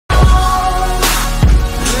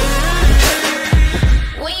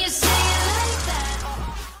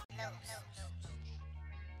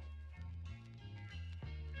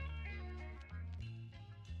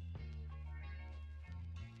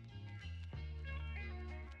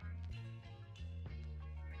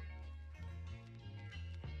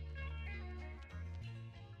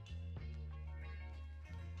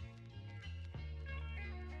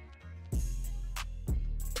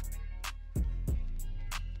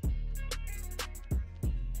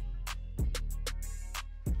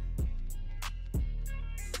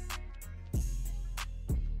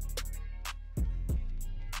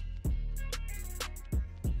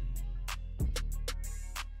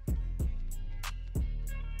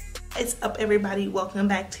What's up, everybody? Welcome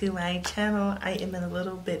back to my channel. I am in a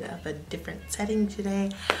little bit of a different setting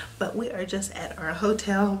today, but we are just at our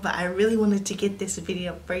hotel. But I really wanted to get this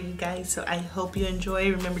video for you guys, so I hope you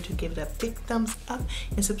enjoy. Remember to give it a big thumbs up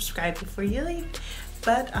and subscribe before you leave.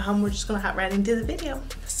 But we're just gonna hop right into the video.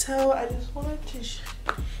 So I just wanted to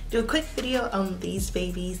do a quick video on these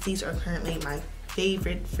babies. These are currently my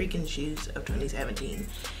favorite freaking shoes of 2017.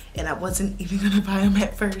 And I wasn't even gonna buy them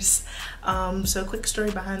at first. So quick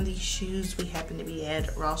story behind these shoes. We happened to be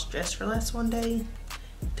at Ross Dress for Less one day.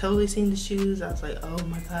 Totally seen the shoes. I was like, oh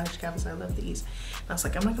my gosh, Travis, I love these. And I was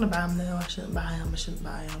like, I'm not gonna buy them though. I shouldn't buy them. I shouldn't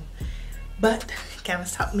buy them. But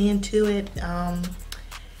Travis talked me into it.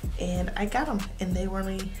 And I got them. And they were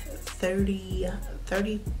only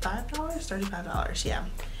 $35, yeah.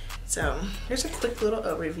 So here's a quick little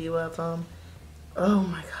overview of them. Oh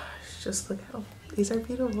my gosh, just look how these are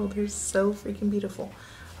beautiful. They're so freaking beautiful.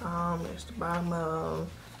 There's the bottom of them.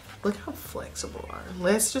 Look how flexible they are.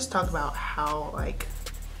 Let's just talk about how, like,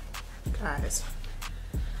 guys,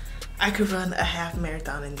 I could run a half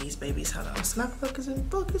marathon in these babies. Hold on, it's not focusing.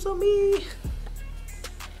 Focus on me.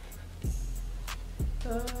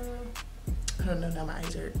 Oh no, now my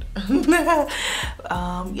eyes hurt.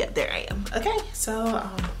 Yeah, there I am. Okay, so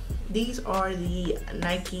these are the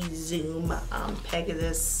Nike Zoom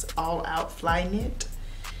Pegasus All Out Flyknit,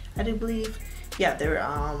 I do believe. Yeah, they're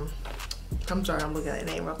I'm sorry, I'm looking at the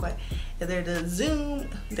name real quick. Yeah, they're the Zoom,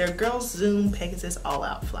 they're Girls Zoom Pegasus All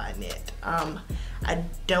Out Flyknit. I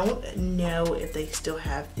don't know if they still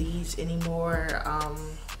have these anymore.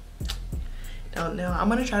 Don't know. I'm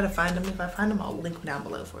gonna try to find them. If I find them, I'll link them down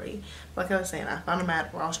below for you. Like I was saying, I found them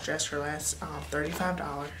at Ross Dress for Less,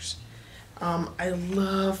 $35. I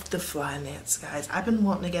love the Flyknits, guys. I've been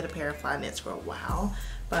wanting to get a pair of Flyknits for a while,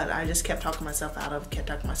 but I just kept talking myself out of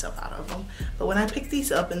them. But when I picked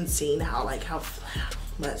these up and seen how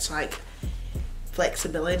much like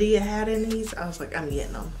flexibility it had in these, I was like, I'm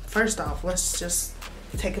getting them. First off, let's just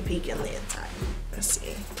take a peek in the inside. Let's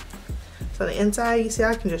see. So the inside, you see,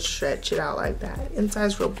 I can just stretch it out like that.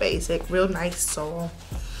 Inside's real basic, real nice sole.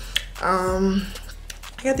 I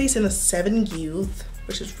got these in a 7 youth,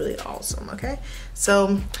 which is really awesome. Okay,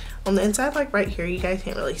 so on the inside, like right here, you guys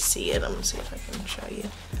can't really see it. I'm gonna see if I can show you,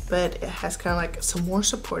 but it has kind of like some more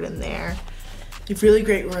support in there. Really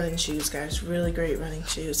great running shoes, guys. Really great running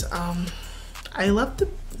shoes. I love the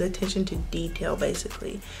attention to detail,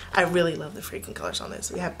 basically. I really love the freaking colors on this.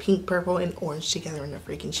 We have pink, purple, and orange together in a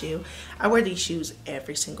freaking shoe. I wear these shoes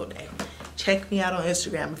every single day. Check me out on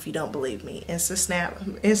Instagram if you don't believe me. Insta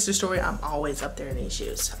story, I'm always up there in these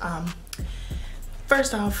shoes.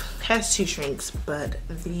 First off, has 2 shrinks, but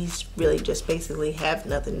these really just basically have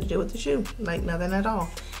nothing to do with the shoe. Like, nothing at all.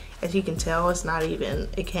 As you can tell, it's not even,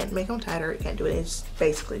 it can't make them tighter, it can't do it. It's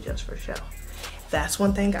basically just for show. That's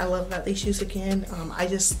one thing I love about these shoes again. I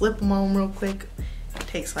just slip them on real quick. It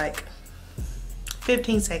takes like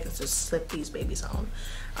 15 seconds to slip these babies on.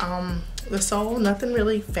 The sole, nothing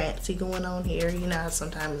really fancy going on here. You know how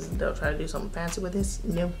sometimes they'll try to do something fancy with this.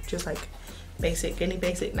 No, just like basic, any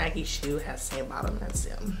basic Nike shoe has the same bottom as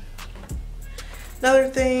them. Another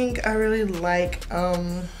thing I really like,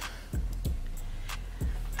 what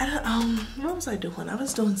was I doing? I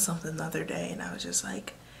was doing something the other day and I was just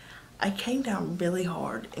like, I came down really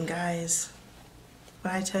hard, and guys,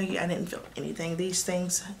 when I tell you I didn't feel anything, these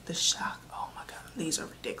things, the shock, oh my god, these are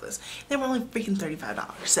ridiculous. They were only freaking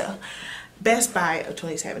 $35. So best buy of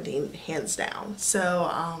 2017, hands down. So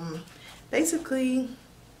basically,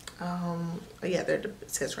 yeah, it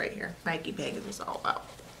says right here, Nike Pegasus All Out.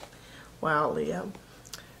 Wow, Leo.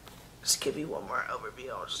 Just give you one more overview.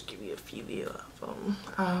 I'll just give you a few view of them.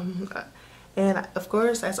 And of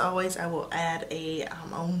course, as always, I will add a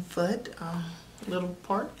own foot little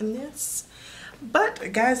part in this.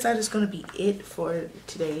 But guys, that is going to be it for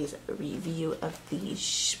today's review of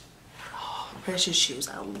these precious shoes.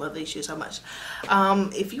 I love these shoes so much.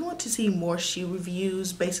 If you want to see more shoe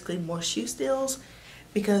reviews, basically more shoe steals,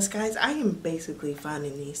 because guys, I am basically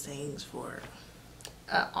finding these things for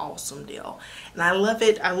an awesome deal, and I love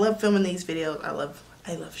it. I love filming these videos. I love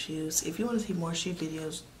shoes. If you want to see more shoe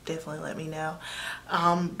videos, definitely let me know.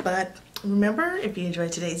 But remember, if you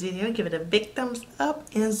enjoyed today's video, give it a big thumbs up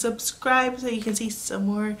and subscribe so you can see some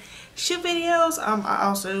more shoe videos. I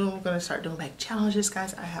also am going to start doing like challenges,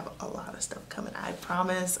 guys. I have a lot of stuff coming. I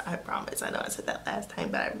promise. I know I said that last time,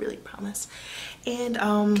 but I really promise. And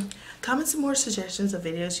comment some more suggestions of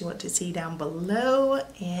videos you want to see down below,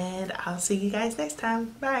 and I'll see you guys next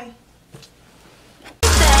time. Bye.